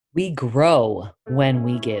We grow when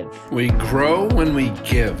we give. We grow when we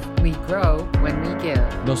give. We grow when we give.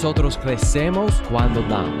 Nosotros crecemos cuando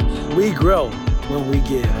damos. We grow when we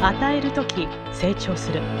give. 与えるとき成長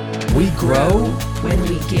する。 We grow when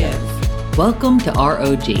we give. Welcome to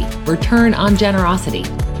ROG, Return on Generosity.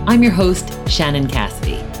 I'm your host, Shannon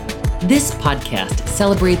Cassidy. This podcast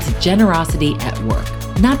celebrates generosity at work,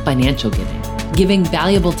 not financial giving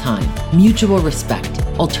valuable time, mutual respect,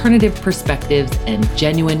 alternative perspectives, and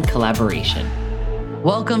genuine collaboration.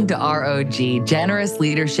 Welcome to ROG, Generous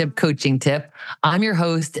Leadership Coaching Tip. I'm your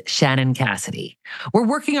host, Shannon Cassidy. We're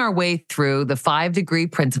working our way through the 5-degree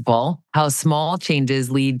principle, how small changes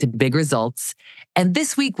lead to big results. And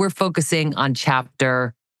this week, we're focusing on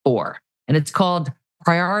chapter 4, and it's called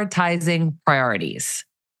Prioritizing Priorities.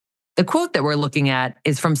 The quote that we're looking at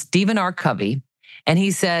is from Stephen R. Covey, and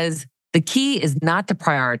he says, "The key is not to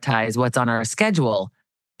prioritize what's on our schedule,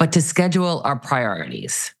 but to schedule our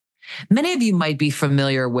priorities." Many of you might be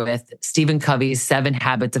familiar with Stephen Covey's 7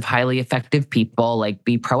 habits of highly effective people, like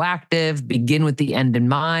be proactive, begin with the end in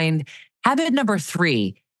mind. Habit number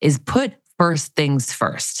 3 is put first things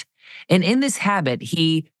first. And in this habit,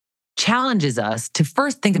 he challenges us to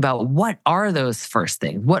first think about what are those first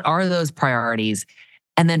things? What are those priorities?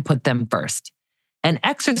 And then put them first. An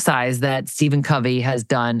exercise that Stephen Covey has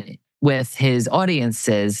done with his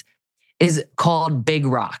audiences is called Big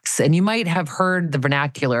Rocks. And you might have heard the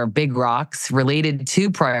vernacular of big rocks related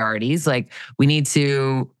to priorities, like we need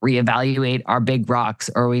to reevaluate our big rocks,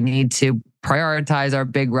 or we need to prioritize our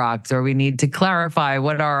big rocks, or we need to clarify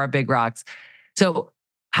what are our big rocks. So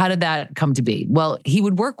how did that come to be? Well, he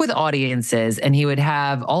would work with audiences and he would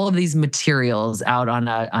have all of these materials out on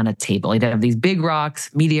a table. He'd have these big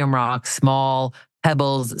rocks, medium rocks, small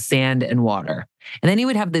pebbles, sand, and water. And then he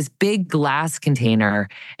would have this big glass container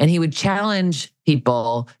and he would challenge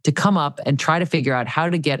people to come up and try to figure out how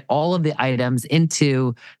to get all of the items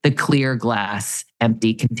into the clear glass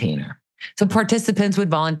empty container. So participants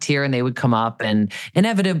would volunteer and they would come up, and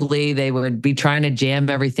inevitably they would be trying to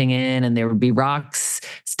jam everything in, and there would be rocks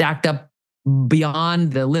stacked up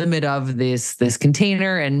beyond the limit of this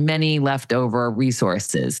container and many leftover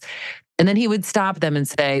resources. And then he would stop them and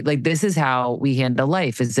say, like, this is how we handle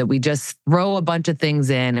life, is that we just throw a bunch of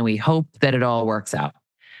things in and we hope that it all works out.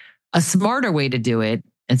 A smarter way to do it,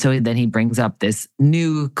 and so then he brings up this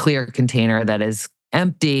new clear container that is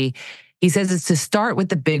empty. He says it's to start with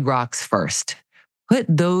the big rocks first. Put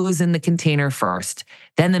those in the container first,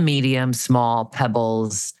 then the medium, small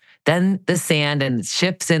pebbles, then the sand, and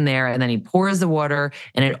ships in there, and then he pours the water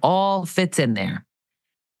and it all fits in there.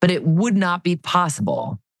 But it would not be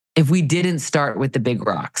possible if we didn't start with the big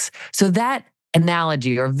rocks. So that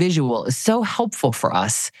analogy or visual is so helpful for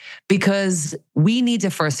us because we need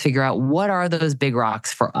to first figure out what are those big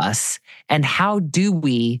rocks for us and how do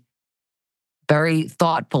we very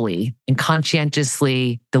thoughtfully and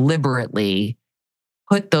conscientiously, deliberately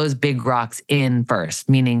put those big rocks in first,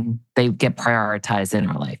 meaning they get prioritized in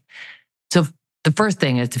our life. So the first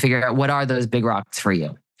thing is to figure out what are those big rocks for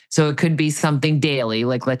you. So it could be something daily,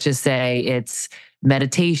 like let's just say it's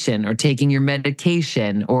meditation or taking your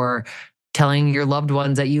medication or telling your loved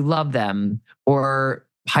ones that you love them or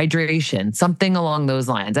hydration, something along those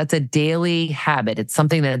lines. That's a daily habit. It's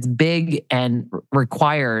something that's big and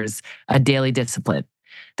requires a daily discipline.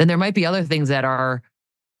 Then there might be other things that are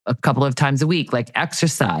a couple of times a week, like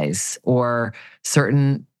exercise or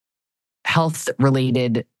certain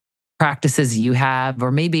health-related practices you have,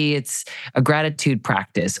 or maybe it's a gratitude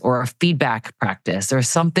practice or a feedback practice or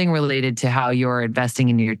something related to how you're investing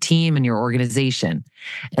in your team and your organization.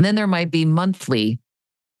 And then there might be monthly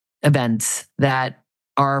events that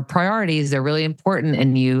are priorities. They're really important,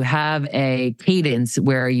 and you have a cadence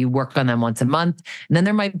where you work on them once a month. And then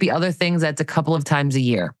there might be other things that's a couple of times a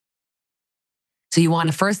year. So you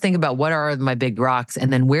want to first think about what are my big rocks,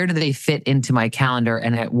 and then where do they fit into my calendar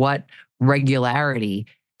and at what regularity,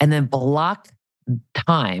 and then block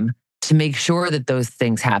time to make sure that those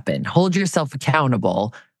things happen. Hold yourself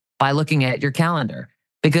accountable by looking at your calendar.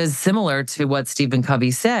 Because similar to what Stephen Covey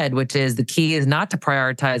said, which is the key is not to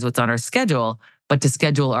prioritize what's on our schedule, but to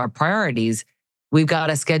schedule our priorities. We've got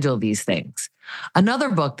to schedule these things. Another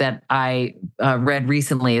book that I read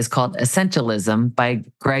recently is called Essentialism by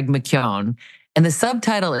Greg McKeown. And the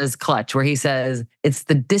subtitle is Clutch, where he says, it's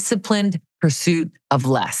the disciplined pursuit of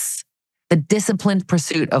less. The disciplined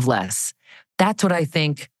pursuit of less. That's what I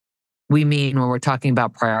think we mean when we're talking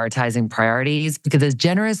about prioritizing priorities, because as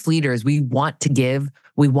generous leaders, we want to give,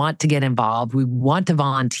 we want to get involved, we want to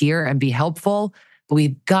volunteer and be helpful, but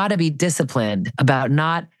we've got to be disciplined about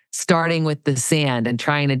not starting with the sand and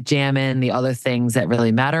trying to jam in the other things that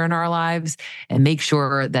really matter in our lives and make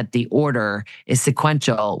sure that the order is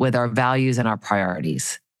sequential with our values and our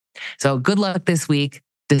priorities. So good luck this week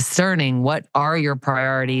discerning what are your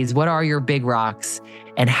priorities, what are your big rocks,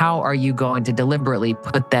 and how are you going to deliberately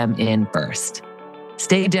put them in first.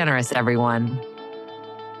 Stay generous, everyone.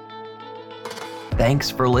 Thanks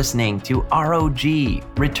for listening to ROG,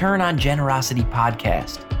 Return on Generosity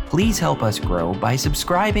podcast. Please help us grow by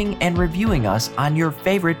subscribing and reviewing us on your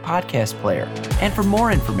favorite podcast player. And for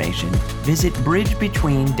more information, visit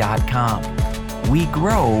bridgebetween.com. We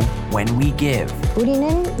grow when we give.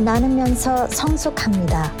 우리는 나누면서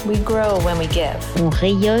성숙합니다. We grow when we give. On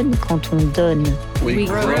rayonne quand on donne. We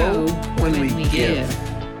grow when we give.